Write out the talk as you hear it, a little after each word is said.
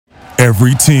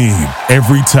Every team,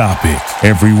 every topic,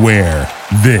 everywhere.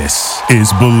 This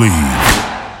is Believe.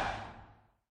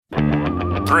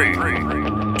 3,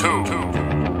 2,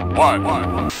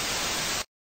 1.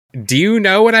 Do you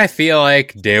know what I feel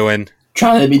like doing?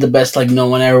 Trying to be the best like no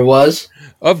one ever was.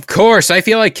 Of course, I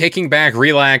feel like kicking back,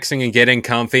 relaxing, and getting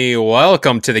comfy.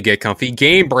 Welcome to the Get Comfy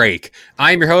Game Break.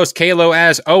 I'm your host, Kalo,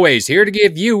 as always, here to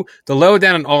give you the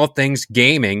lowdown on all things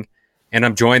gaming, and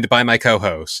I'm joined by my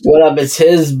co-host. What up? It's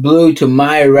his blue to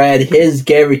my red, his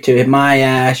Gary to my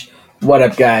ash. What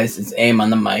up, guys? It's Aim on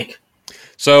the mic.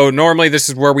 So normally this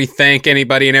is where we thank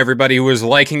anybody and everybody who is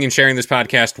liking and sharing this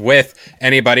podcast with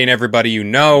anybody and everybody you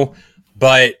know,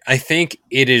 but I think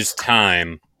it is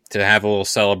time to have a little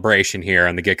celebration here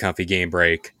on the Get Comfy Game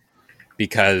Break,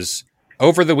 because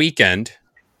over the weekend,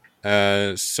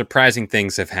 surprising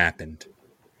things have happened.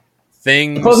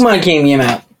 The Pokemon came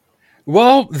out.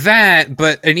 Well, that,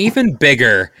 but an even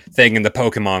bigger thing in the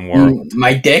Pokemon world.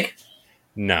 My dick?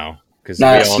 No, because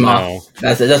No, we that's all small. know.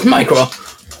 That's micro.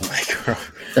 Micro.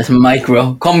 That's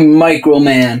micro. Call me Micro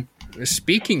Man.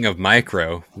 Speaking of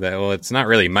micro, well, it's not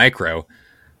really micro.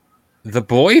 The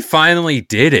boy finally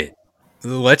did it.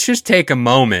 Let's just take a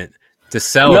moment to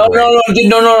celebrate.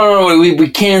 No. We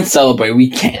can't celebrate. We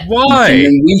can't. Why?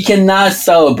 We cannot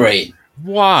celebrate.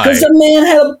 Why? Because the man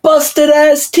had a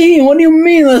busted-ass team. What do you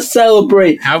mean, let's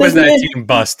celebrate? How was that team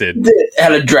busted?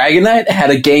 Had a Dragonite,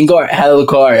 had a Gengar, had a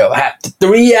Lucario.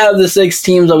 3 out of the 6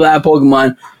 teams of that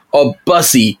Pokemon are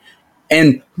bussy.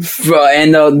 And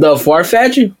the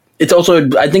Farfetch, it's also,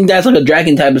 I think that's like a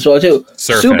Dragon type as well, too.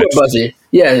 Super bussy.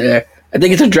 Yeah. I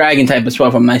think it's a Dragon type as well,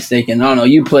 if I'm not mistaken. I don't know.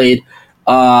 You played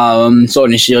Sword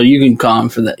and Shield. You can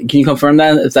confirm that. Can you confirm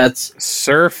that? If that's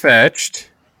Surfetched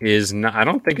is not. I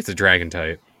don't think it's a Dragon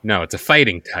type. No, it's a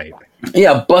fighting type.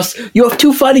 Yeah, you have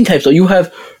 2 fighting types. So you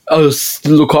have a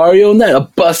Lucario and that, a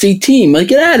bussy team. Like,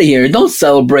 get out of here! Don't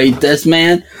celebrate this,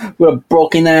 man, with a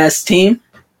broken ass team.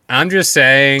 I'm just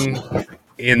saying,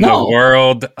 the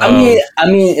world. I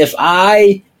mean, if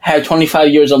I had 25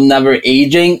 years of never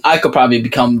aging, I could probably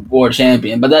become world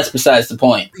champion, but that's besides the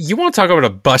point. You want to talk about a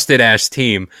busted-ass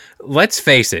team? Let's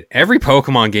face it, every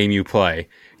Pokemon game you play,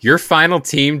 your final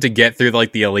team to get through,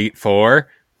 like, the Elite Four,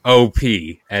 OP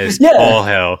as all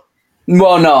hell.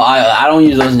 Well, no, I don't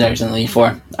use legendaries in Elite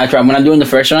Four. I try, when I'm doing the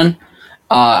first run,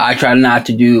 I try not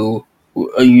to use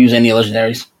any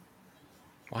legendaries.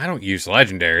 Well, I don't use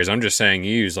legendaries. I'm just saying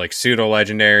you use, like,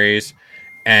 pseudo-legendaries,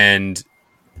 and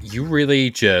you really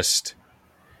just,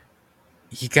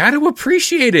 you got to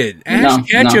appreciate it. Ash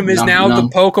Ketchum is now the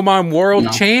Pokemon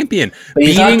World Champion,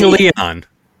 beating Leon.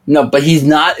 No, but he's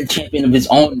not a champion of his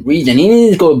own region. He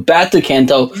needs to go back to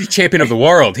Kanto. He's champion of the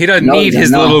world. He doesn't need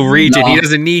his little region. He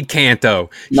doesn't need Kanto.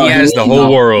 He has the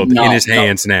whole world in his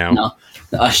hands now.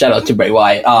 Shout out to Bray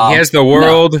Wyatt. He has the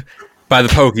world by the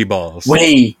Pokeballs.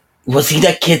 Wait, was he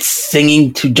that kid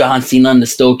singing to John Cena in the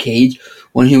steel cage?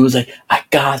 When he was like,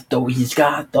 he's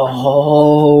got the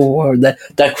whole world.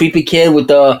 That creepy kid with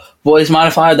the voice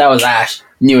modifier, that was Ash.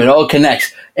 Knew it all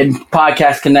connects. And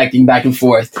podcast connecting back and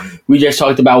forth. We just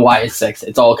talked about why it's 6.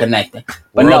 It's all connecting.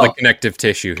 But we're all the connective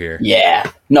tissue here. Yeah.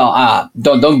 No,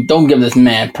 don't give this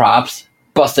man props.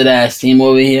 Busted ass team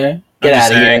over here. Get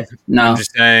out of here. No. I'm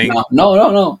just saying.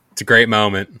 No. It's a great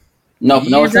moment. No,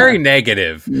 You're it's very not.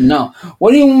 negative. No.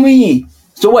 What do you mean?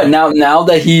 So what, now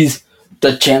that he's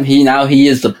the champ, he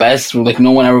is the best, like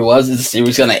no one ever was. Is the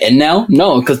series gonna end now?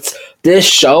 No, because this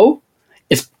show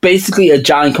is basically a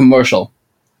giant commercial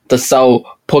to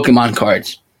sell Pokemon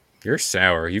cards. You're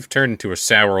sour. You've turned into a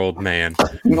sour old man.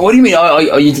 What do you mean?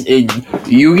 Are you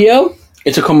Yu-Gi-Oh?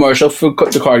 It's a commercial for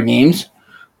the card games.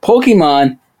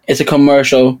 Pokemon is a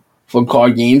commercial for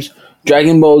card games.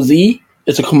 Dragon Ball Z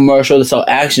is a commercial to sell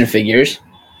action figures.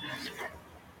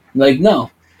 Like,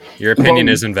 no. Your opinion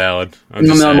isn't valid.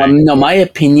 No, my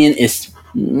opinion is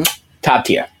top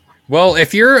tier. Well,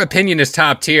 if your opinion is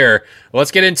top tier,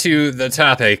 let's get into the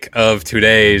topic of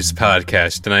today's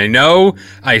podcast. And I know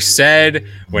I said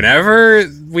whenever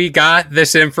we got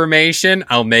this information,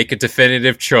 I'll make a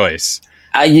definitive choice.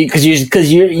 Because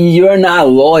you're not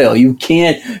loyal. You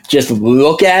can't just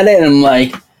look at it and I'm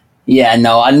like, yeah,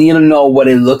 no, I need to know what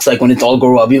it looks like when it's all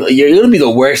grown up. You're gonna be the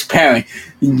worst parent.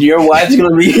 Your wife's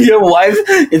gonna be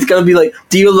it's gonna be like,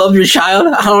 do you love your child?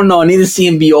 I don't know. I need to see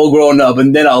him be all grown up,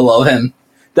 and then I'll love him.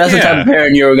 That's the type of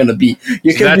parent you're gonna be.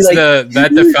 You're gonna be like,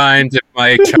 that defines if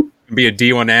my child can be a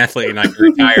D1 athlete and I can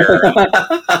retire.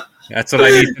 That's what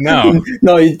I need to know.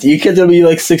 No, your kid's gonna be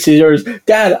like 6 years.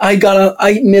 Dad, I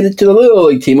made it to the Little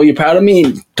League team. Are you proud of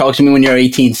me? Talk to me when you're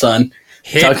 18, son.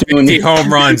 Hit 50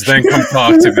 home runs, then come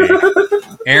talk to me.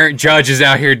 Aaron Judge is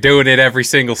out here doing it every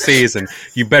single season.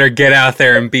 You better get out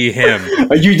there and be him.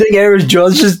 You think Aaron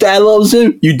Judge's dad loves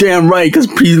him? You damn right, because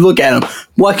please look at him.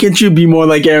 Why can't you be more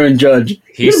like Aaron Judge?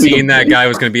 He seen that guy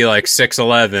was going to be like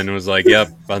 6'11" and was like, yep,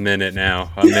 I'm in it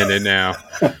now.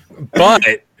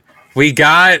 But we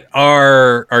got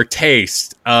our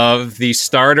taste of the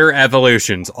starter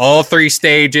evolutions. All 3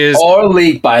 stages. Or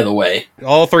league, by the way.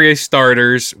 All 3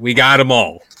 starters. We got them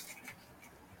all.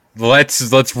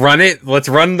 Let's run it. Let's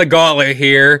run the gauntlet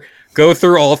here. Go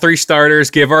through all 3 starters,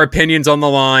 give our opinions on the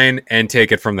line, and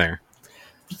take it from there.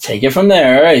 Take it from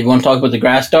there. All right. You want to talk about the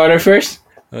grass starter first?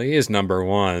 Well, he is number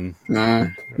 1. He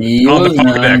on the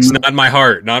Pokedex, not in my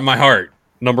heart. Not in my heart.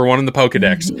 Number 1 in the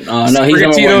Pokedex. No, he's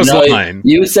number 1. No, line.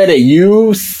 You said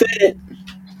it.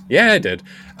 Yeah, I did.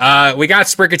 We got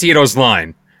Sprigatito's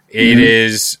line. It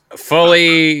is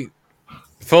fully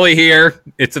here.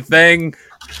 It's a thing.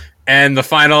 And the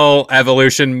final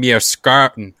evolution, no, I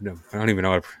don't even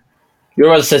know what. You were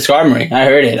about to say Skarmory. I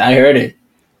heard it.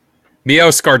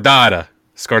 Scardata.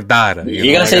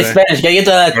 You gotta say Spanish. You gotta get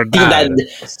to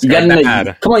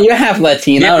that. Come on, you're half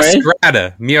Latino, right?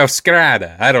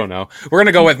 Mioscrata. I don't know. We're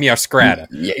gonna go with Mioscrata.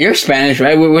 You're Spanish,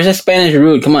 right? Where's that Spanish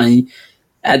root? Come on,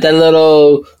 add that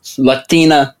little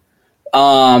Latino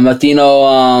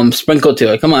sprinkle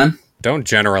to it. Come on. Don't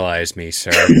generalize me, sir.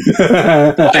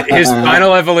 His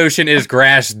final evolution is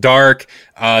Grass Dark.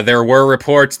 There were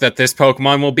reports that this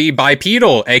Pokemon will be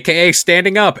bipedal, aka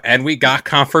standing up, and we got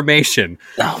confirmation.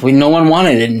 No one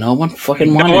wanted it. No one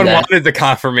fucking wanted it. No one wanted the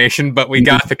confirmation, but we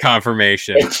got the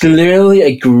confirmation. It's literally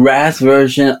a grass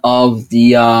version of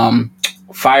the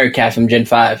Fire Cat from Gen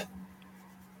 5.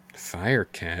 Fire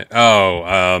Cat?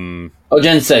 Oh,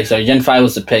 Gen 6. Sorry, Gen 5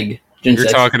 was the pig. You're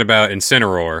talking about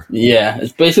Incineroar. Yeah,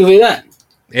 it's basically that.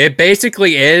 It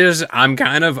basically is. I'm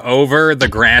kind of over the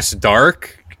Grass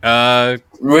Dark.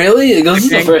 Really? This is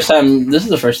the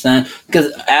first time.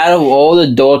 Because out of all the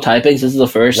dual typings, this is the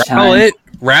first time.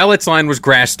 Rowlet's line was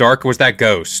Grass Dark. Was that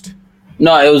Ghost?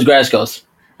 No, it was Grass Ghost.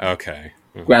 Okay.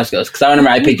 Grass Ghost. Because I remember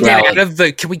I picked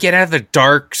Rowlet. Can we get out of the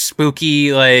dark,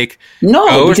 spooky, like... No,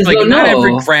 Ghost? because like, not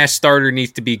every grass starter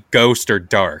needs to be Ghost or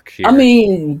Dark here. I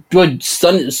mean,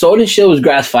 Sword and Shield was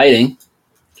Grass Fighting.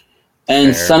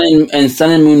 And Sun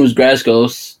and Moon was Grass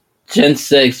Ghost. Gen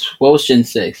 6. What was Gen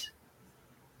 6?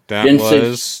 That was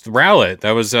Rowlet.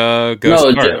 That was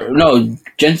Ghost Dark.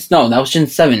 That was Gen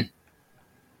 7.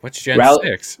 What's Gen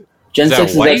 6? Gen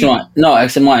 6 is X and Y. No,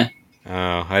 X and Y.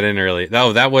 Oh, I didn't really...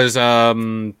 No, that was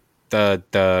the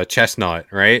Chestnut,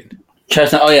 right?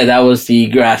 Chestnut. Oh, yeah, that was the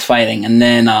Grass Fighting. And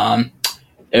then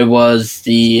it was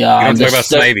the... we don't talk about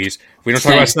Snavies. We don't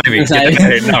talk about Snavies.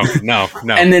 No.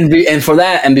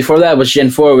 And before that was Gen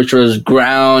 4, which was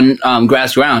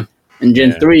Grass Ground. And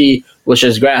Gen 3 was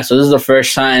just Grass. So this is the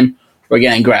first time we're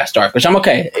getting Grass Dark, which I'm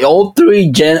okay. All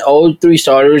three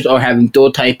starters are having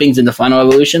dual typings in the final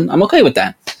evolution. I'm okay with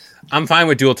that. I'm fine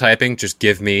with dual typing. Just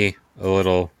give me a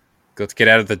little... Let's get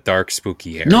out of the dark,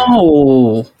 spooky area.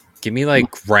 No! Give me,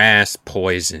 like, grass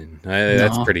poison.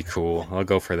 That's pretty cool. I'll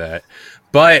go for that.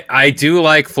 But I do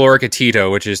like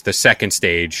Floricatito, which is the second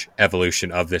stage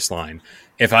evolution of this line.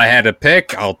 If I had to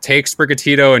pick, I'll take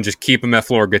Sprigatito and just keep him at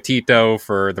Floricatito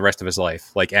for the rest of his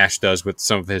life, like Ash does with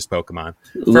some of his Pokemon.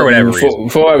 For whatever reason.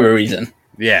 For whatever reason.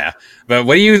 Yeah. But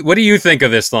what do you think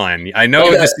of this line? I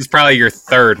know this is probably your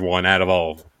third one out of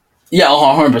all. Yeah,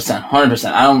 100%.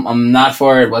 I'm not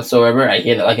for it whatsoever. I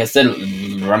hate it. Like I said,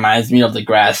 it reminds me of the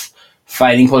grass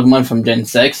fighting Pokemon from Gen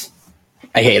 6.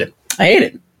 I hate it.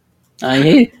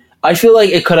 I feel like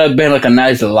it could have been like a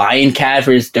nice lion cat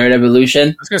for his third evolution.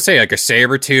 I was going to say, like a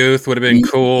Sabertooth would have been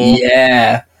cool.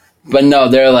 Yeah. But no,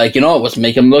 they're like, let's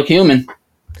make him look human.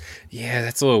 Yeah,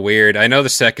 that's a little weird. I know the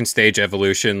second stage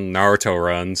evolution Naruto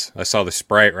runs. I saw the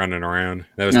Sprite running around.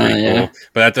 That was pretty cool.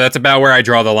 But that's about where I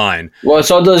draw the line. Well,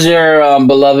 so does your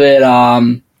beloved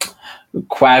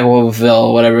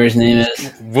Quaggleville, whatever his name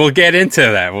is. We'll get into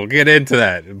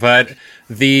that. But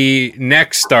the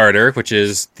next starter, which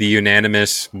is the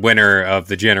unanimous winner of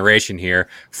the generation here,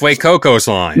 Fuecoco's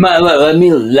line. Let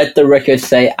me let the record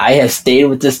say I have stayed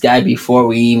with this guy before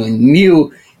we even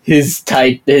knew his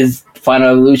type, his final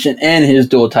evolution, and his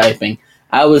dual typing.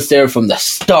 I was there from the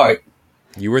start.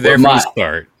 You were there from the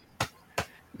start.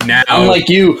 Now, I'm like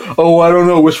you. Oh, I don't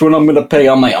know which one I'm going to pick.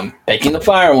 I'm picking the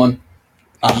fire one.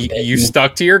 You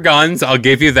stuck to your guns. I'll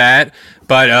give you that.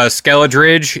 But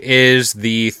Skeledridge is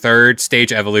the third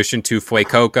stage evolution to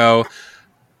Fuecoco.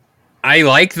 I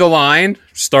like the line,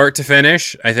 start to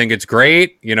finish. I think it's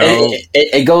great.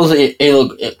 It goes.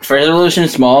 First evolution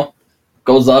is small,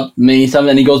 goes up maybe something,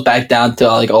 and he goes back down to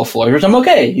like all floors, which I'm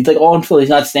okay. He's like all in full. He's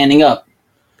not standing up.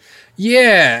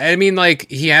 Yeah, I mean, like,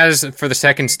 he has, for the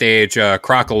second stage,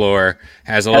 Crocolore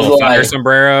has a That's little fire why.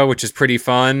 sombrero, which is pretty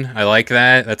fun. I like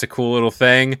that. That's a cool little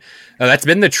thing. That's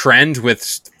been the trend with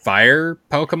fire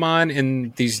Pokemon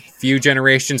in these few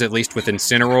generations, at least with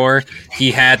Incineroar.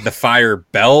 He had the fire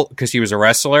belt because he was a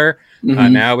wrestler.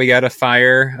 Now we got a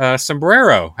fire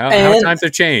sombrero. How And times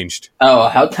have changed.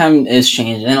 how time is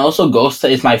changed, and also Ghost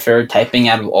is my favorite typing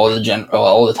out of all the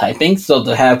typings. So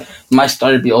to have my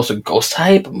starter be also Ghost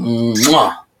type,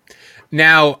 mwah.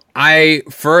 Now,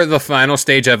 for the final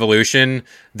stage evolution,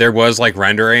 there was like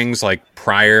renderings like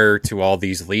prior to all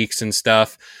these leaks and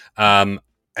stuff.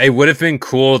 It would have been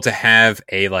cool to have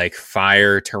a like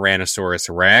fire Tyrannosaurus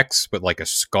Rex with like a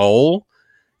skull,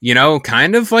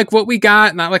 kind of like what we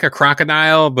got, not like a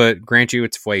crocodile, but grant you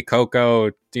it's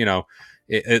Fuecoco,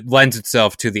 it lends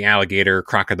itself to the alligator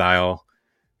crocodile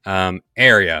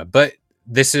area. But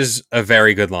this is a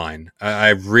very good line. I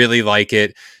really like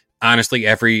it. Honestly,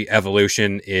 every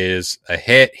evolution is a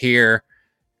hit here.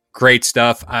 Great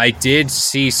stuff. I did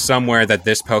see somewhere that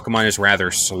this Pokemon is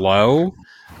rather slow.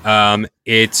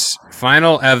 Its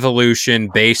final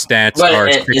evolution base stats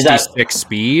are 66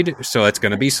 speed, so it's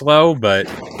going to be slow, but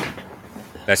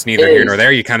that's neither here nor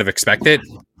there. You kind of expect it.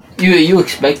 You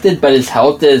expect it, but his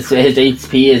health his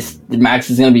HP the max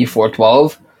is going to be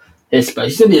 412. He's going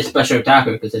to be a special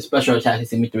attacker because his special attack is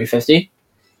going to be 350.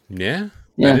 Yeah.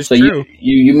 Yeah, that is so true.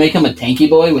 you make him a tanky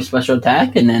boy with special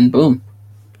attack, and then boom.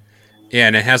 Yeah,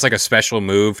 and it has like a special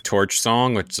move, Torch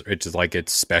Song, which is like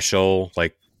its special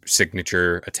like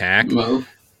signature attack. Move.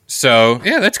 So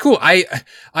yeah, that's cool. I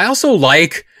also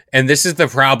like, and this is the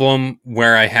problem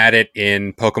where I had it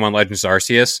in Pokemon Legends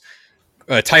Arceus.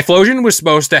 Typhlosion was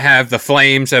supposed to have the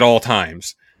flames at all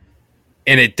times,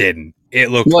 and it didn't.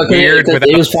 It looked weird without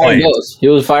it was Fire Ghost. It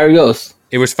was Fire Ghost.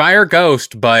 It was Fire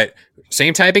Ghost, but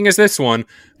same typing as this one,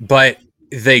 but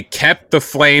they kept the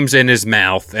flames in his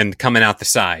mouth and coming out the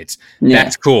sides. Yeah.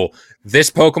 That's cool. This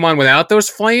Pokemon without those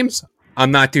flames,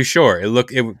 I'm not too sure.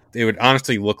 It would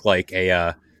honestly look like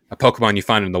a Pokemon you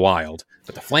find in the wild,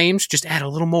 but the flames just add a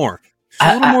little more,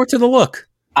 more to the look.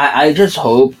 I just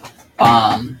hope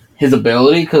his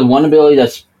ability, because one ability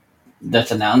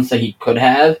that's announced that he could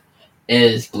have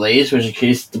is Blaze, which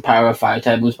increases the power of fire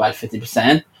type moves by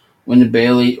 50%. When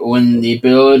the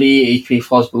ability HP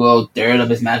falls below a third of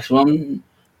his maximum,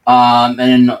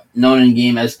 and known in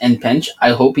game as End Pinch,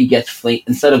 I hope he gets flame.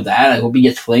 Instead of that, I hope he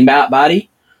gets Flame Body.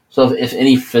 So if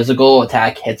any physical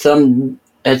attack hits him,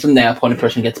 the opponent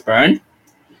person gets burned.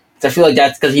 So I feel like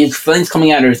that's because his flames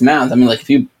coming out of his mouth. I mean, like if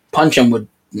you punch him with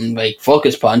like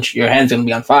Focus Punch, your hand's gonna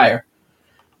be on fire.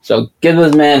 So give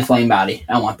this man Flame Body.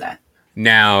 I want that.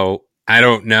 Now, I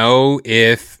don't know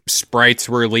if sprites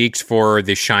were leaked for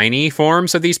the shiny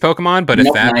forms of these Pokemon, but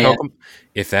if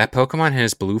that Pokemon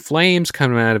has blue flames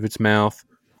coming out of its mouth.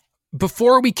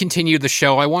 Before we continue the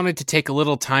show, I wanted to take a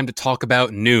little time to talk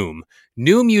about Noom.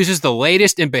 Noom uses the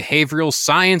latest in behavioral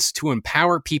science to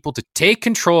empower people to take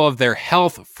control of their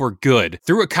health for good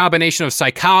through a combination of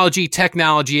psychology,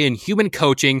 technology, and human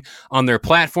coaching on their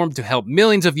platform to help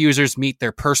millions of users meet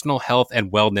their personal health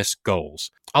and wellness goals.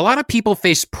 A lot of people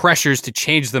face pressures to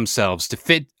change themselves to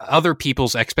fit other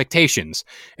people's expectations,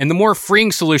 and the more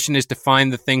freeing solution is to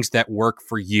find the things that work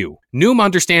for you. Noom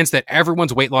understands that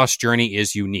everyone's weight loss journey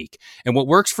is unique, and what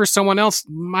works for someone else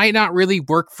might not really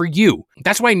work for you.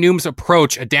 That's why Noom's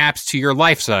approach adapts to your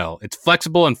lifestyle. It's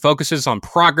flexible and focuses on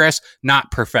progress,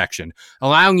 not perfection,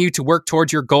 allowing you to work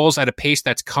towards your goals at a pace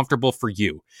that's comfortable for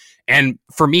you. And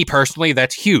for me personally,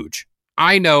 that's huge.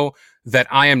 I know that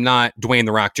I am not Dwayne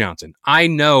The Rock Johnson. I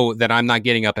know that I'm not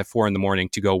getting up at 4 a.m.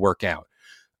 to go work out.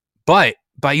 But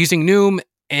by using Noom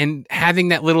and having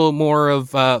that little more of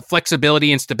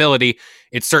flexibility and stability,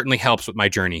 it certainly helps with my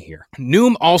journey here.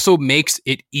 Noom also makes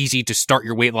it easy to start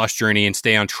your weight loss journey and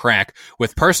stay on track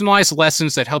with personalized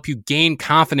lessons that help you gain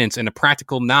confidence and a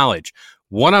practical knowledge,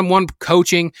 one-on-one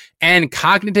coaching, and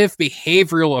cognitive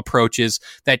behavioral approaches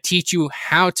that teach you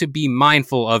how to be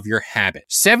mindful of your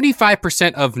habits.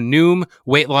 75% of Noom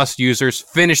weight loss users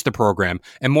finished the program,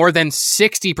 and more than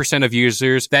 60% of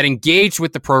users that engaged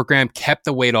with the program kept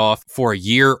the weight off for a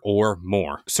year or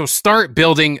more. So start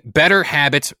building better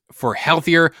habits for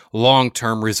healthier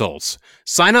long-term results.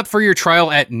 Sign up for your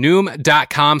trial at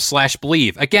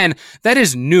Noom.com/believe. Again, that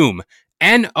is Noom,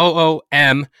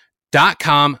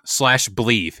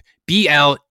 Noom.com/believe.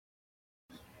 BL.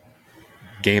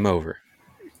 Game over.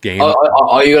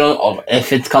 Are you gonna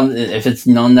if it's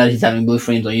known that he's having blue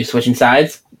flames? Are you switching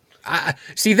sides?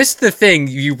 See, this is the thing.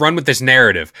 You run with this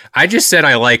narrative. I just said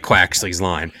I like Quaxley's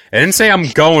line. I didn't say I'm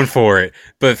going for it,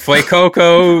 but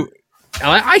Fuecoco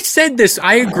I said this.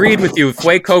 I agreed with you.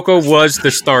 Fuecoco was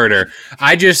the starter.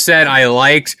 I just said I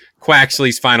liked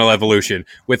Quaxly's final evolution.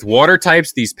 With water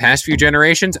types these past few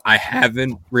generations, I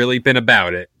haven't really been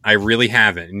about it. I really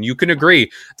haven't. And you can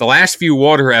agree, the last few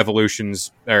water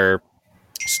evolutions or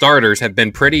starters have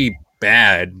been pretty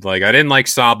bad. Like, I didn't like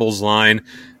Sobble's line.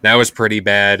 That was pretty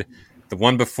bad. The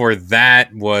one before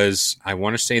that was, I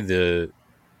want to say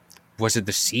was it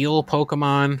the seal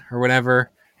Pokemon or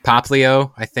whatever?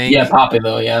 Poplio, I think. Yeah,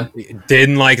 Poplio, yeah.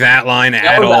 Didn't like that line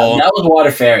at all. That was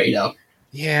Water Fairy, though.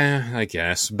 Yeah, I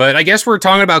guess. But I guess we're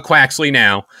talking about Quaxly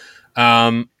now.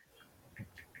 I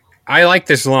like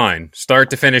this line, start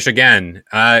to finish again.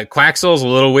 Quaxly's a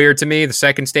little weird to me, the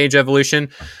second stage evolution.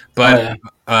 But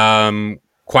Quaquaval,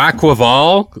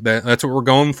 that's what we're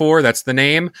going for. That's the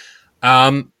name.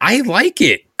 I like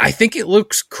it. I think it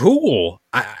looks cool.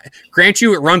 Grant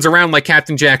you, it runs around like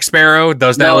Captain Jack Sparrow.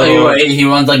 Does that? No, he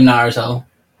runs like Naruto.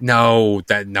 No,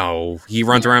 he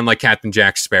runs around like Captain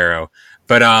Jack Sparrow.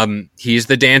 But he's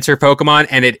the dancer Pokemon,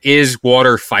 and it is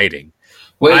water fighting.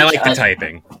 I like the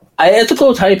typing. It's a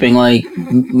cool typing. Like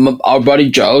our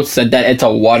buddy Joe said that it's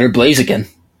a water Blaziken.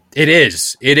 It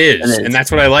is, and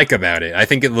that's what I like about it. I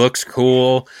think it looks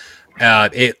cool.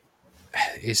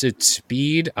 Is it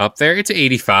speed up there? It's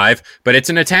 85, but it's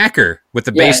an attacker with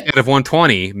a base stat of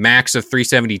 120, max of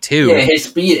 372. Yeah, his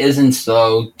speed isn't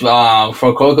slow.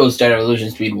 For Coco's Jet Evolution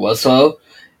speed was slow.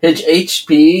 His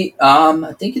HP,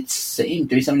 I think it's the same,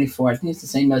 374. I think it's the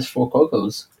same as for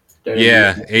Coco's.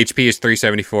 Yeah, HP is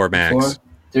 374 max.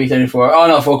 374. Oh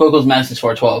no, for Coco's max is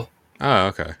 412. Oh,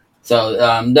 okay. So,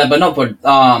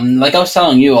 like I was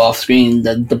telling you off screen,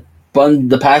 the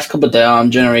past couple of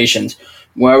generations,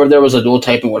 wherever there was a dual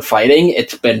typing with fighting,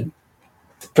 it's been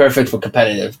perfect for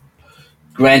competitive.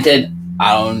 Granted,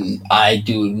 I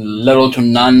do little to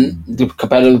none do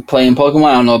competitive play in Pokemon.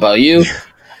 I don't know about you.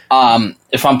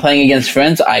 If I'm playing against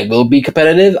friends, I will be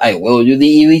competitive. I will do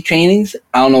the EV trainings.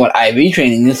 I don't know what IV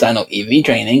training is. I know EV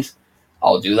trainings.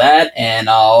 I'll do that, and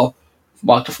I'll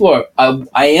walk the floor.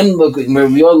 I am looking.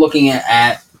 We are looking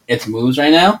at its moves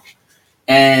right now,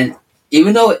 and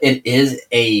even though it is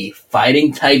a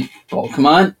fighting type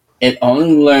Pokemon, it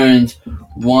only learns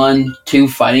 1-2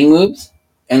 fighting moves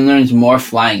and learns more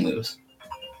flying moves.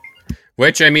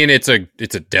 Which, I mean, it's a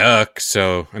duck,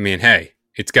 so I mean, hey,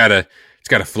 it's gotta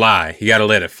fly. You gotta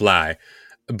let it fly.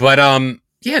 But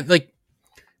yeah, like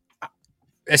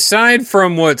aside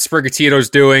from what Sprigatito's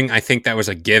doing, I think that was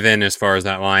a given as far as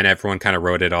that line. Everyone kind of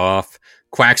wrote it off.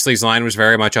 Quaxly's line was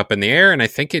very much up in the air, and I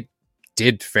think it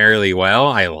did fairly well.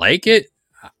 I like it.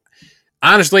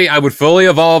 Honestly, I would fully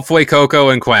evolve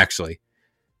Fuecoco and Quaxly.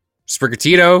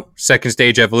 Sprigatito, second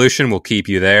stage evolution, will keep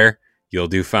you there. You'll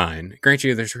do fine. Grant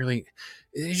you,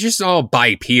 it's just all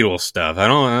bipedal stuff. I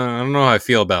don't know how I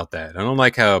feel about that. I don't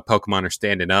like how Pokemon are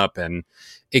standing up, and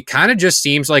it kind of just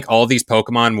seems like all these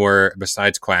Pokemon were,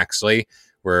 besides Quaxly,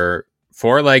 were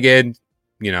four-legged,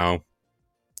 and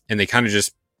they kind of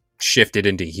just shifted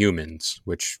into humans,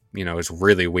 which, is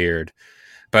really weird.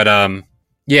 But,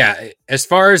 yeah, as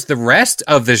far as the rest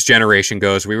of this generation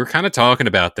goes, we were kind of talking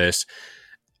about this.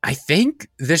 I think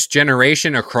this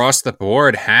generation across the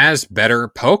board has better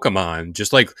Pokemon,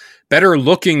 just like better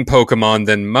looking Pokemon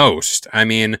than most. I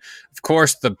mean, of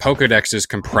course, the Pokedex is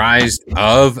comprised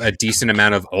of a decent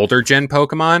amount of older gen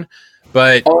Pokemon,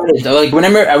 but like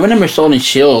I remember Sword and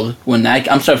Shield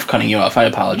I'm sorry for cutting you off. I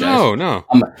apologize. No.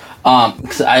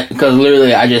 Because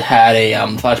literally I just had a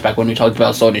flashback when we talked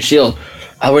about Sword and Shield.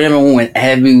 I remember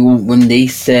when they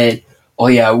said, oh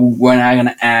yeah, we're not going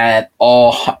to add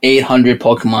all 800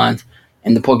 Pokemon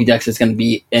and the Pokédex is going to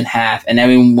be in half, and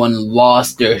everyone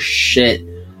lost their shit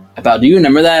do you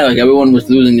remember that? Like, everyone was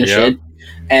losing their shit.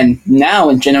 And now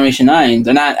in Generation 9,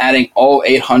 they're not adding all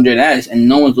 800 ads, and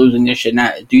no one's losing their shit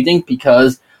now. Do you think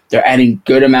because they're adding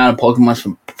good amount of Pokemon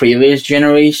from previous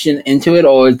generation into it,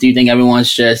 or do you think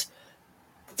everyone's just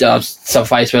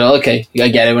suffice with, okay, I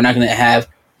get it, we're not going to have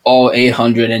all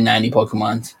 890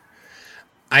 Pokemons?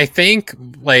 I think,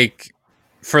 like,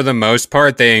 for the most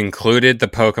part, they included the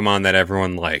Pokemon that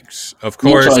everyone likes. Of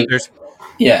course,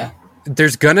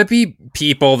 there's gonna be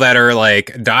people that are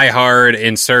like diehard,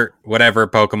 insert whatever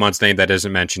Pokemon's name that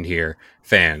isn't mentioned here,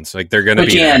 fans. Like, they're gonna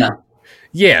Poochyena. be,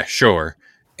 yeah, sure,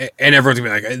 and everyone's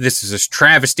gonna be like, "This is a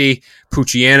travesty.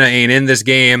 Poochyena ain't in this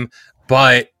game."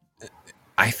 But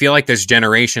I feel like this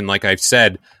generation, like I've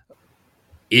said,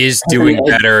 is doing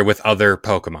better with other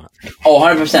Pokemon. Oh,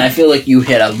 100%. I feel like you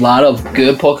hit a lot of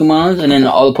good Pokemons, and then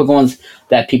all the Pokemons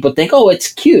that people think, oh,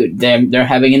 it's cute, they're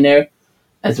having in there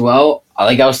as well.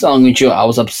 Like I was telling you, I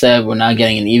was upset we're not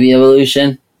getting an Eevee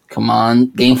evolution. Come on,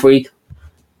 Game Freak.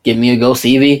 Give me a Ghost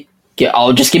Eevee.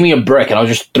 I'll just give me a brick and I'll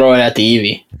just throw it at the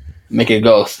Eevee, make it a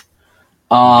ghost.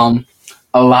 A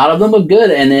lot of them are good,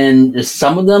 and then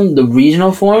some of them, the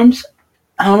regional forms,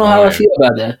 I don't know how I feel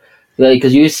about that. Like,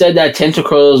 because you said that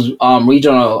Tentacruel's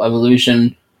regional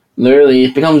evolution, literally,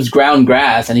 it becomes ground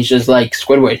grass, and he's just like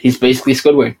Squidward. He's basically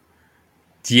Squidward.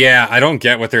 Yeah, I don't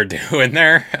get what they're doing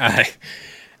there.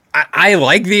 I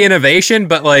like the innovation,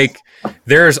 but like,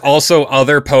 there's also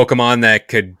other Pokemon that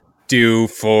could do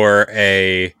for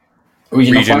a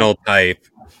regional type,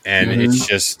 and it's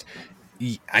just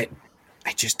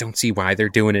I just don't see why they're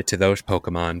doing it to those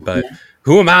Pokemon. But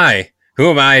who am I? Who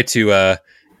am I to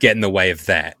get in the way of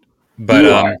that?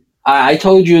 But I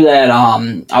told you that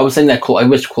I was saying that I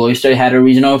wish Cloyster had a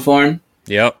regional form.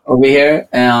 Yep. Over here,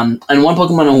 and one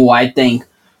Pokemon who I think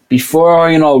before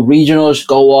regionals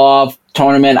go off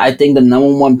tournament, I think the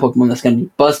number one Pokemon that's gonna be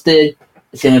busted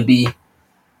is gonna be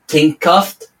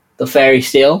Tinkuff, the Fairy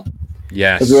Steel.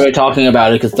 Yes. Because we were talking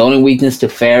about it. Because the only weakness to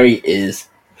Fairy is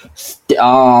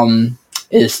Steel,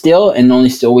 and the only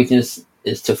Steel weakness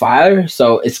is to Fire.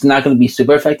 So it's not going to be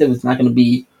super effective. It's not going to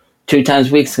be 2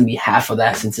 times weak. It's going to be half of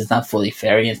that since it's not fully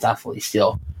Fairy and it's not fully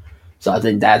Steel. So I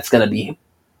think that's going to be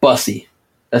Bussy.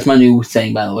 That's my new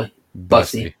saying, by the way.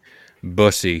 Bussy.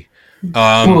 Bussy.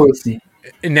 Bussy.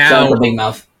 Now, like a big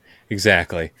mouth.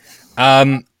 Exactly.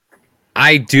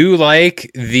 I do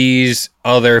like these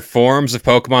other forms of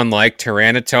Pokemon like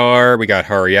Tyranitar. We got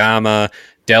Hariyama,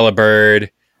 Delibird.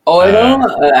 Oh,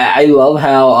 I love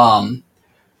how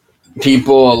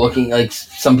people are looking, like,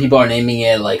 some people are naming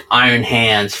it like Iron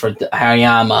Hands for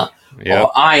Hariyama,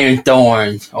 or Iron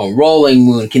Thorns, or Rolling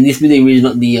Moon. Can these be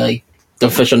the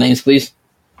official names, please?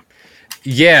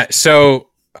 Yeah, so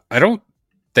I don't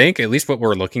think, at least what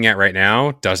we're looking at right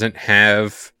now, doesn't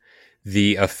have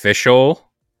the official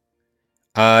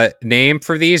name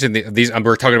for these, and these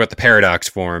we're talking about the paradox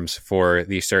forms for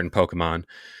these certain Pokemon.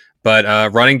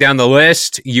 But running down the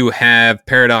list, you have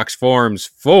paradox forms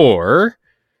for.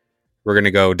 We're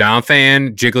gonna go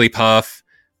Donphan, Jigglypuff.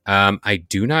 I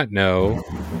do not know.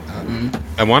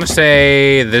 I want to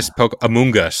say this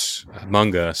Among Us.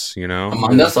 You know,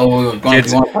 Among Us. Oh, we're going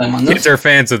to play Among Us. Kids are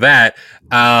fans of that.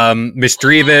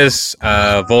 Misdreavus,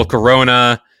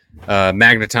 Volcarona,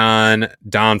 Magneton,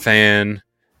 Donphan,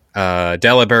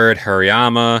 Delibird,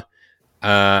 Hariyama.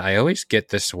 I always get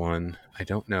this one. I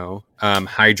don't know.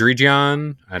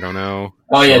 Hydreigon. I don't know.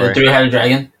 Oh, yeah, the 3-headed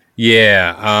dragon.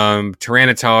 Yeah.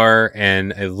 Tyranitar,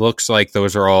 and it looks like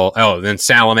those are all... Oh, then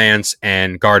Salamence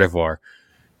and Gardevoir.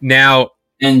 Now...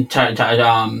 And,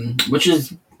 which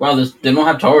is... Well, they don't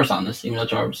have Tauros on this, even though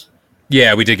Tauros.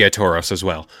 Yeah, we did get Tauros as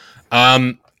well.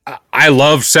 I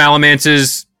love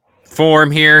Salamance's form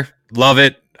here. Love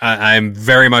it. I'm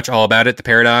very much all about it. The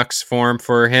Paradox form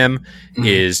for him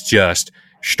is just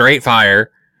straight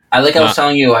fire. I was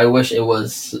telling you, I wish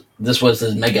this was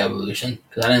his Mega Evolution,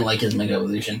 because I didn't like his Mega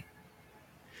Evolution.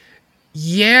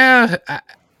 Yeah,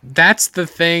 that's the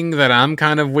thing that I'm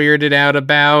kind of weirded out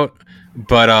about.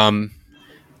 But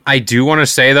I do want to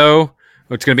say, though,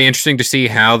 it's going to be interesting to see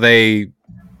how they...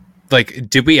 Like,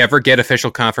 did we ever get official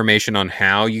confirmation on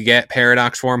how you get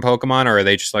Paradox form Pokemon, or are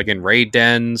they just like in raid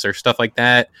dens or stuff like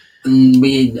that?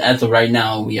 As of right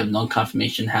now, we have no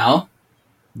confirmation how.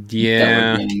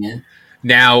 Yeah.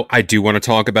 Now, I do want to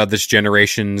talk about this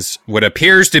generation's, what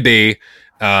appears to be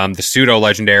the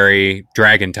pseudo-legendary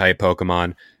Dragon-type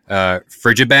Pokemon,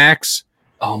 Frigibax.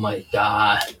 Oh my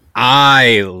god.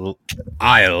 I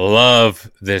love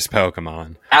this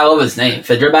Pokemon. I love his name,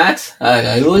 Frigibax.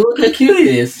 Look how cute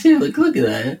he is. Look at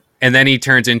that. And then he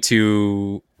turns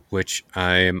into, which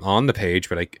I'm on the page,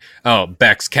 but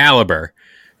Bexcalibur.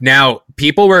 Now,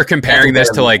 people were comparing this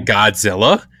to like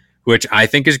Godzilla, which I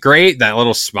think is great. That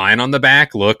little spine on the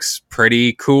back looks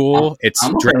pretty cool. It's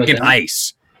Dragon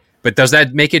Ice. But does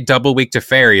that make it double weak to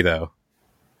Fairy, though?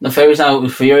 No, Fairy's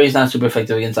not super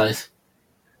effective against Ice.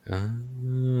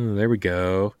 There we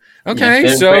go. Okay,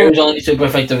 yeah, so Fairy's only super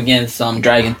effective against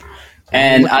Dragon.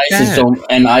 And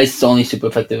Ice is only super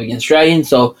effective against Dragon,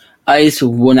 so Ice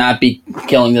will not be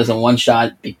killing this in one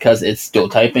shot because it's dual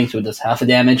typing, so it does half the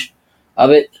damage of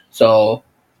it. So,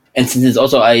 and since it's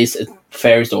also Ice,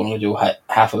 Fairy's the one who do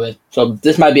half of it. So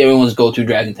this might be everyone's go-to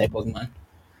Dragon type Pokemon.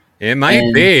 It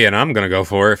might be, and I'm gonna go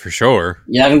for it for sure.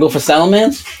 You're not gonna go for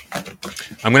Salamence?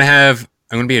 I'm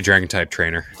gonna be a Dragon type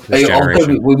trainer this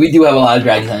generation. We do have a lot of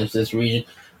Dragon types this region.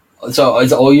 So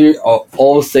it's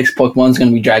all 6 Pokemon's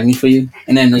gonna be Dragon for you,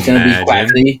 and then there's gonna be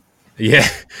Quaxly. Yeah,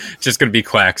 just gonna be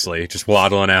Quaxly, just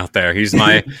waddling out there. He's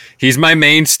my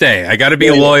mainstay. I gotta be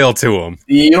loyal to him.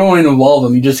 You don't want to evolve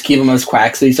him. You just keep him as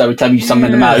Quaxly. So every time you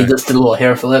summon him out, he just did a little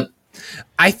hair flip.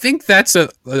 I think that's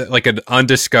like an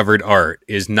undiscovered art,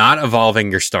 is not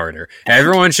evolving your starter.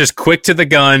 Everyone's just quick to the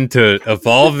gun to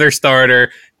evolve their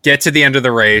starter, get to the end of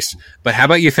the race. But how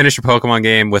about you finish a Pokemon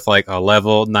game with like a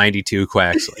level 92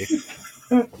 Quaxley?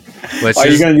 Are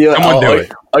you gonna do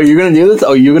it? Are you gonna do this?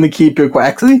 Are you gonna keep your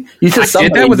Quaxley? You said I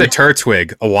did that with a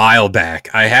Turtwig a while back.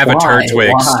 I have a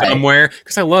Turtwig somewhere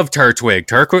because I love Turtwig.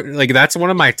 Turtwig, like that's one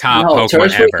of my top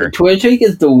Pokemon ever. Turtwig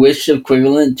is the wish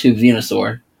equivalent to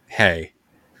Venusaur. Hey,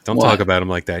 don't talk about him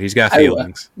like that. He's got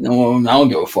feelings. No, I don't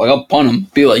give a fuck. I'll punt him.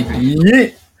 Be like,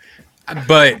 yeah.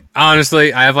 But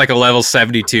honestly, I have like a level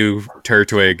 72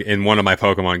 Turtwig in one of my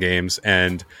Pokemon games,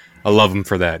 and I love him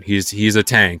for that. He's a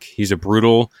tank. He's a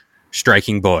brutal,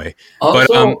 striking boy. Also,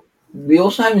 but we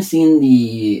also haven't seen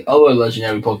the other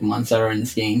legendary Pokemon that are in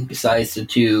this game besides the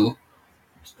two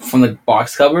from the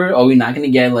box cover. Are we not going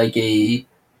to get like the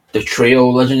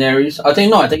trio legendaries? I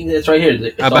think it's right here.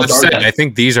 It's about to say, I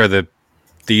think these are the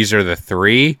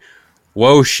three: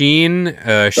 Wo-Shin,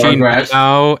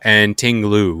 Xin-Bao, and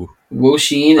Ting-Lu.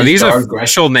 Wo-Shin. Are these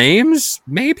official names?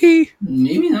 Maybe.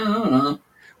 No.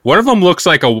 One of them looks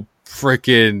like a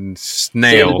freaking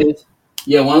snail. Sabertooth.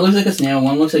 Yeah, one looks like a snail,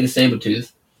 one looks like a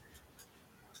Sabertooth.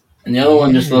 And the other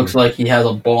one just looks like he has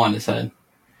a ball on his head.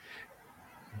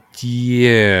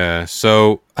 Yeah,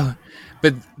 so...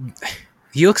 but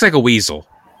he looks like a weasel.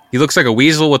 He looks like a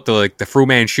weasel with the Fu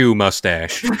Manchu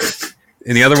mustache.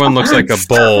 And the other one looks like a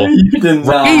bull.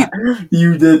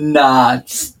 You did not.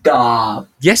 Stop.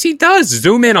 Yes, he does.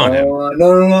 Zoom in on him.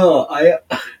 No.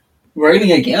 We're gonna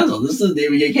get canceled. This is the day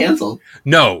we get canceled.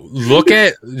 No,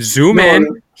 zoom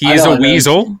in. He is a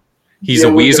weasel. He's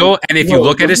a weasel, and if you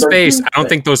look at his face, I don't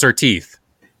think those are teeth.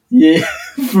 Yeah,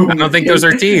 I don't think those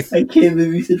are teeth. I can't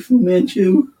believe you said Fu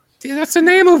Manchu. Yeah, that's the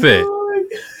name of it.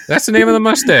 That's the name of the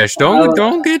mustache.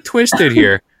 Don't get twisted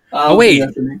here. Oh wait,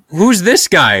 who's this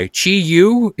guy? Chi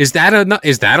Yu? Is that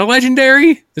a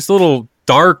legendary? This little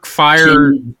dark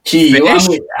fire fish?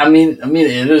 I mean,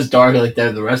 it is dark like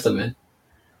that. The rest of it.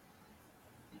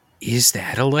 Is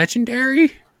that a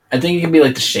legendary? I think it could be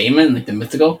like the shaman, like the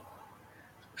mythical.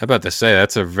 I'm about to say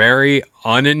that's a very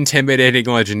unintimidating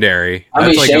legendary. I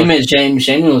mean, like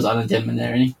shaman was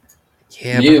unintimidating.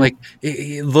 Yeah, but like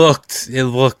it looked.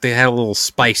 They had a little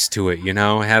spice to it, you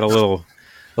know. It had a little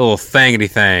thangity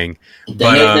thang.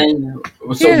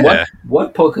 So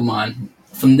what Pokemon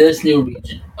from this new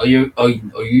region are you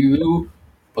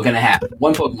gonna have?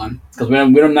 One Pokemon, because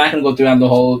we're not gonna go through the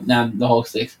whole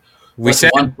six. We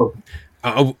said,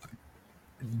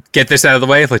 get this out of the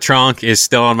way. Lechonk is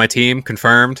still on my team,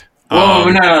 confirmed.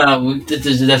 No.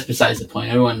 That's besides the point.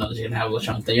 Everyone knows you're gonna have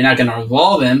Lechonk. You're not gonna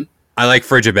evolve him. I like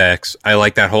Frigibax. I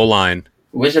like that whole line.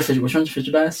 Which one's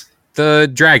Frigibax? The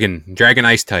dragon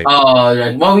ice type.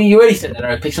 Oh, well, you already said that. All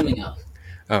right, pick something else.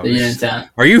 Oh,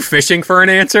 are you fishing for an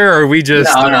answer, or are we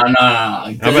just? No.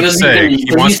 I'm about to say he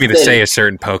wants me to say a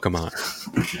certain Pokemon.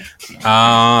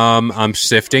 I'm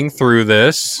sifting through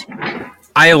this.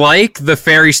 I like the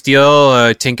Fairy Steel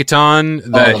Tinkaton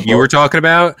that you were talking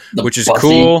about, which is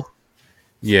cool.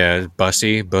 Yeah,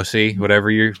 bussy, whatever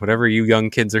you young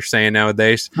kids are saying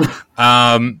nowadays.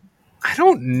 I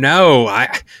don't know.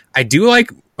 I do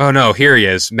like. Oh no, here he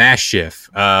is, Maschiff.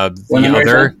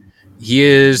 He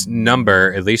is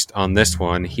number, at least on this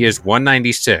one, he is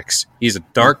 196. He's a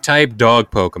dark type dog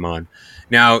Pokemon.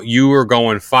 Now, you were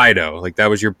going Fido, like that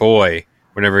was your boy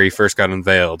whenever he first got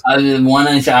unveiled. I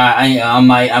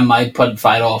might put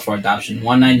Fido for adoption.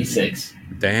 196.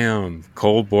 Damn,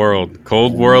 cold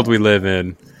world we live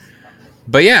in.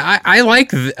 But yeah, I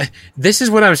like this is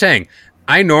what I'm saying.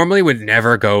 I normally would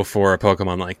never go for a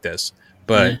Pokemon like this,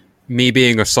 but me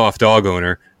being a soft dog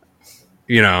owner,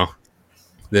 you know.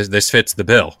 This fits the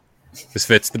bill. This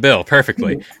fits the bill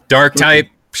perfectly. Dark type,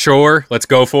 sure. Let's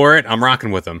go for it. I'm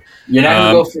rocking with them. You're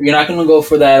not gonna go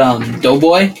for that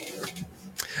Doughboy.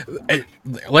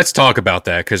 Let's talk about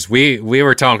that because we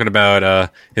were talking about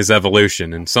his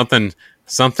evolution and something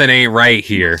ain't right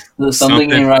here.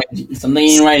 Something ain't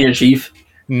right here, Chief.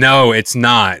 No, it's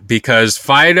not, because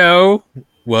Fido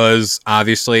was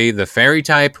obviously the fairy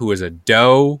type who was a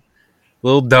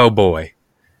little Doughboy.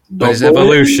 But his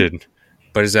evolution.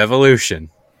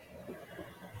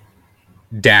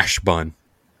 Dash Bun.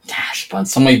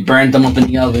 Somebody burned them up in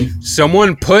the oven.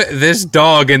 Someone put this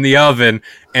dog in the oven,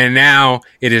 and now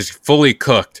it is fully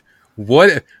cooked.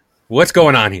 What's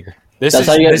going on here? This is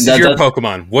your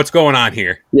Pokemon. What's going on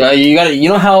here? Yeah, you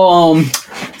know how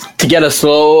to get a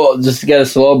slow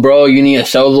bro, you need a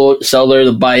Shellder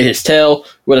to bite his tail.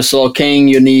 With a slow king,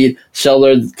 you need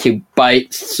Shellder to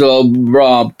bite slow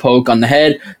bro poke on the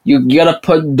head. You gotta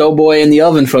put Doughboy in the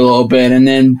oven for a little bit, and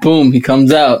then boom, he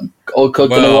comes out all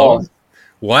cooked to the wall.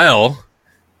 Well,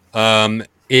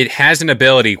 it has an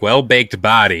ability, Well-Baked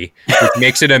Body, which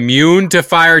makes it immune to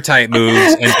fire-type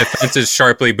moves and defense is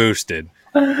sharply boosted.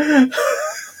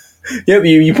 Yep,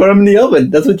 you put him in the oven.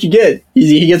 That's what you get.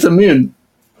 He gets immune.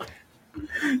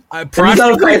 Props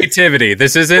to creativity.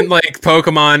 This isn't like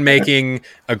Pokemon making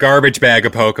a garbage bag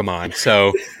of Pokemon,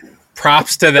 so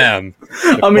props to them.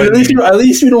 I mean, at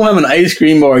least we don't have an ice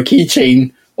cream or a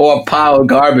keychain or a pile of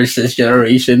garbage this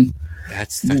generation.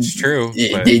 That's true.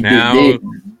 But now,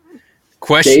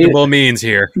 questionable means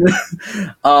here.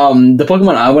 The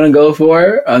Pokemon I want to go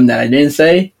for that I didn't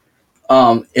say,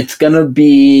 it's gonna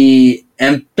be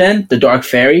Empen, the Dark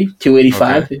Fairy,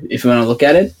 285. Okay. If you want to look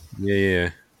at it. Yeah.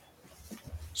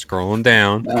 Scrolling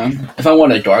down. If I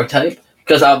want a Dark type,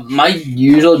 because my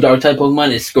usual Dark type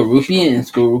Pokemon is Skorupi, and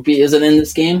Skorupi isn't in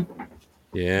this game.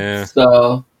 Yeah.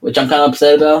 So, which I'm kind of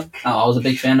upset about. I was a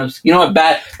big fan of. You know what?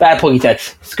 Bad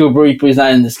Pokétext. Skorupi is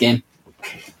not in this game.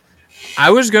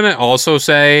 I was gonna also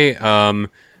say,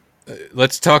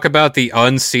 let's talk about the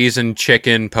unseasoned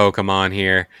chicken Pokemon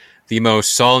here. The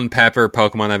most salt and pepper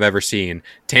Pokemon I've ever seen.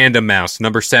 Tandem Mouse,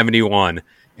 number 71.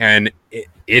 And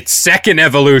its second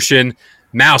evolution,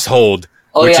 Mousehold.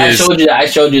 Oh, yeah, I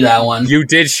showed you that one. You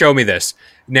did show me this.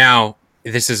 Now,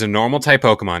 this is a normal type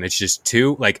Pokemon. It's just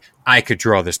two, I could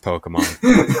draw this Pokemon.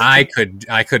 I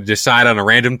could decide on a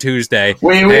random Tuesday.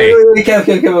 Wait a minute.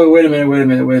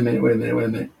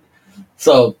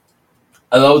 So,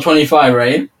 at level 25,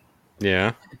 right?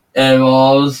 Yeah. It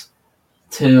evolves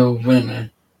to, wait a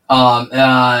minute.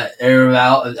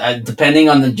 Depending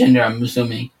on the gender, I'm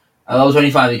assuming. At level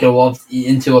 25, it can evolve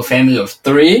into a family of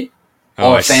 3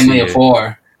 or a family of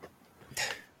 4.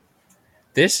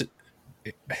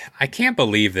 I can't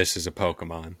believe this is a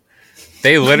Pokemon.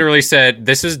 They literally said,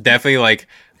 this is definitely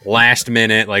last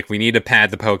minute, we need to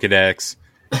pad the Pokedex.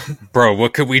 Bro,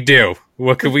 what could we do?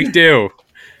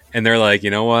 And they're like, you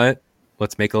know what?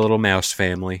 Let's make a little mouse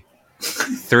family.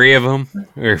 3 of them,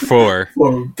 or 4.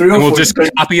 And we'll just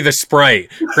copy the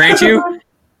sprite. Grant you,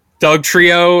 Doug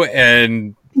Trio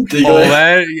and all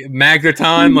that,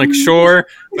 Magneton, sure,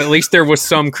 but at least there was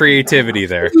some creativity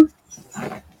there.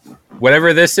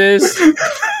 Whatever this is,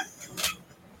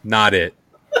 not it.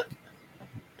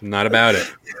 Not about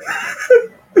it.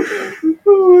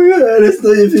 Oh my god! If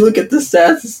you look at the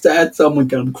stats, oh my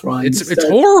god, I'm crying. It's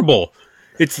horrible.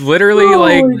 It's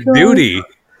literally duty.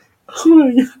 Oh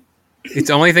my god.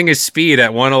 Its only thing is speed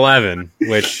at 111,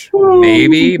 which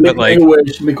maybe, but make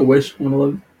a wish,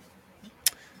 111.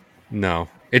 No,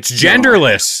 it's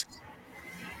genderless.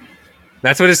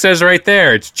 That's what it says right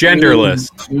there. It's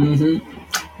genderless.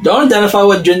 Mm-hmm. Don't identify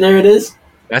what gender it is.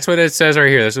 That's what it says right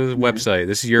here. This is a website.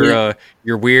 This is your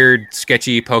weird,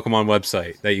 sketchy Pokemon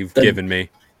website that you've given me.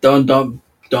 Don't give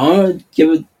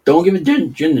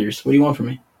it genders. What do you want from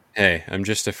me? Hey, I'm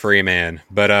just a free man.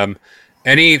 But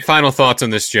any final thoughts on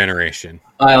this generation?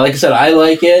 Like I said, I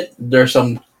like it. There's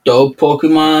some dope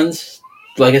Pokemons.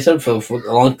 Like I said, for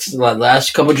the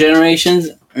last couple generations,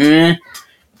 I'm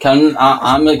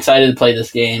excited to play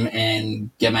this game and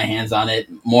get my hands on it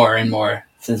more and more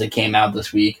since it came out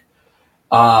this week.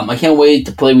 I can't wait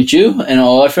to play with you and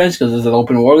all our friends because it's an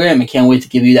open world game. I can't wait to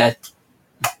give you that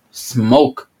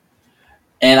smoke.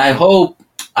 And I hope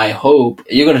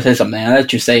you're going to say something. I'll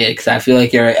let you say it because I feel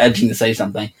like you're edging to say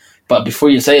something. But before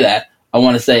you say that, I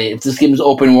want to say, if this game is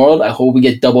open world, I hope we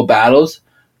get double battles.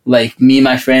 Like me and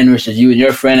my friend versus you and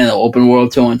your friend in the open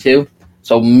world 2-on-2.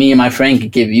 So me and my friend can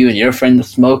give you and your friend the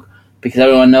smoke. Because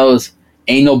everyone knows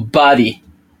ain't nobody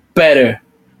better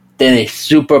than a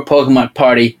super Pokemon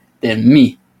party than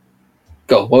me.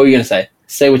 Go. What were you going to say?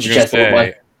 Say what your chest look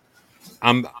like.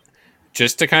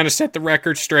 Just to kind of set the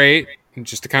record straight.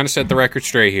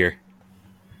 Here.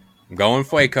 I'm going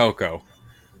Fuecoco.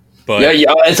 But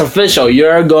it's official.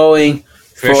 You're going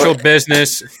official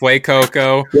business,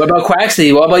 Fuecoco. What about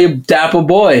Quaxley? What about your Dapple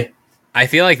Boy? I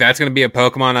feel like that's going to be a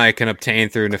Pokemon I can obtain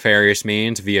through nefarious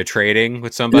means via trading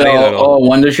with somebody.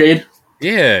 Wonder Trade?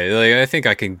 Yeah, I think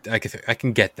I can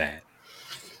get that.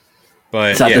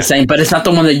 But it's not the same, but it's not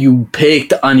the one that you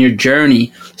picked on your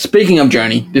journey. Speaking of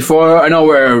journey, before I know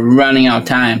we're running out of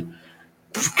time,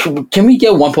 can we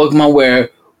get one Pokemon where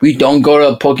we don't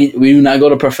go to we do not go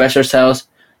to Professor's house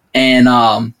and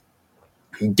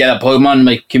get a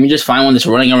Pokemon? Can we just find one that's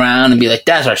running around and be like,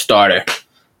 that's our starter?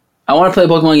 I want to play a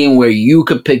Pokemon game where you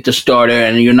could pick the starter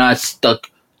and you're not stuck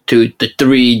to the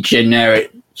 3 generic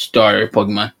starter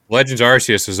Pokemon. Legends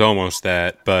Arceus is almost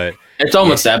that, but it's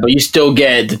almost that, but you still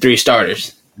get the 3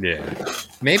 starters. Yeah,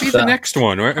 maybe the next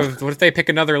one. What if they pick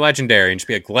another legendary and just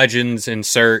be like Legends,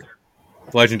 insert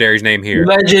legendary's name here?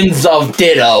 Legends of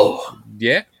Ditto.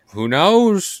 Yeah, who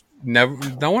knows?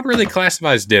 no one really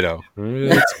classifies Ditto.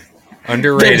 It's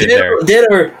underrated there.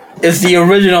 Ditto is the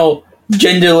original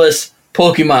genderless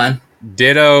Pokemon.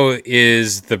 Ditto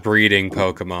is the breeding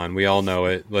Pokemon. We all know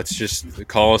it. Let's just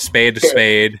call a spade a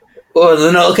spade.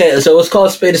 Well, no, okay, so let's call a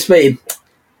spade a spade.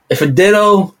 If a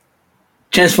Ditto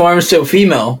transforms to a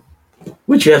female,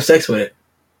 would you have sex with it?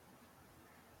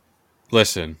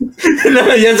 Listen.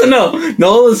 No, yes or no?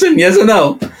 No, listen, yes or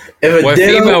no? If a What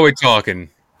Ditto, female are we talking?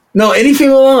 No, any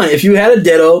female line. If you had a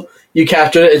Ditto, you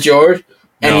captured it, it's yours,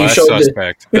 and No, you that's showed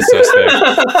suspect. That's suspect.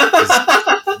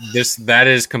 That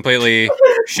is completely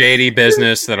shady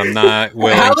business that I'm not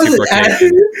willing to partake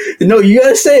in. No, you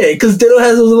gotta say it, because Ditto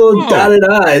has those little dotted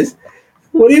eyes.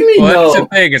 What do you mean, Well, no? that's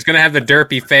the thing. It's going to have the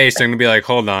derpy face. I'm going to be like,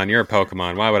 hold on, you're a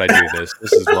Pokemon. Why would I do this?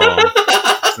 This is wrong.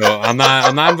 So I'm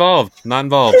not involved. Not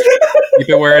involved. Keep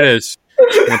it where it is. I'm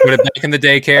going to put it back in the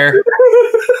daycare.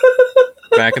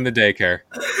 Back in the daycare.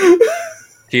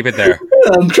 Keep it there.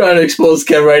 I'm trying to expose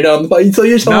Kev right now. So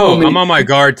you're telling me. I'm on my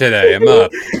guard today. I'm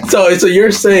up. So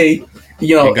you're saying,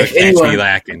 if anyone,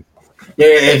 lacking.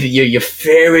 if your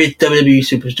favorite WWE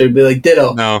superstar would be like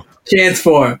Ditto, No.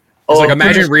 transform. It's like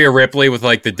imagine Rhea Ripley with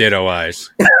like the Ditto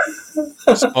eyes.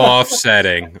 It's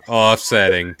offsetting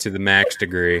to the max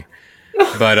degree.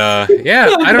 But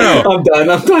yeah, I don't know. I'm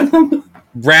done.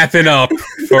 Wrapping up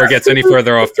before it gets any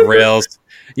further off the rails.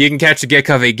 You can catch the Get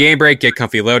Comfy Game Break, Get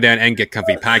Comfy Lowdown, and Get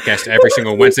Comfy Podcast every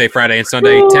single Wednesday, Friday, and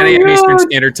Sunday, 10 a.m. Eastern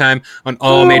Standard Time on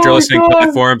all major listening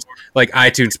platforms like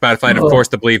iTunes, Spotify, and of course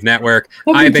the Believe Network.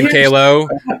 I've been Kalo,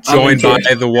 joined by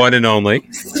the one and only.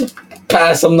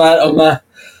 Pass. I'm not.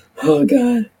 Oh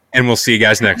God. And we'll see you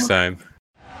guys next time.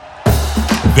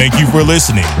 Thank you for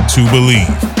listening to Believe.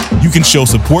 You can show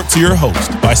support to your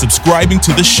host by subscribing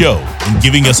to the show and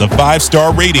giving us a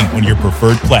 5-star rating on your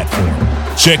preferred platform.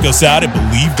 Check us out at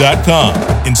Believe.com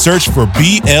and search for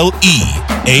BLEAV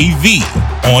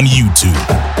on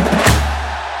YouTube.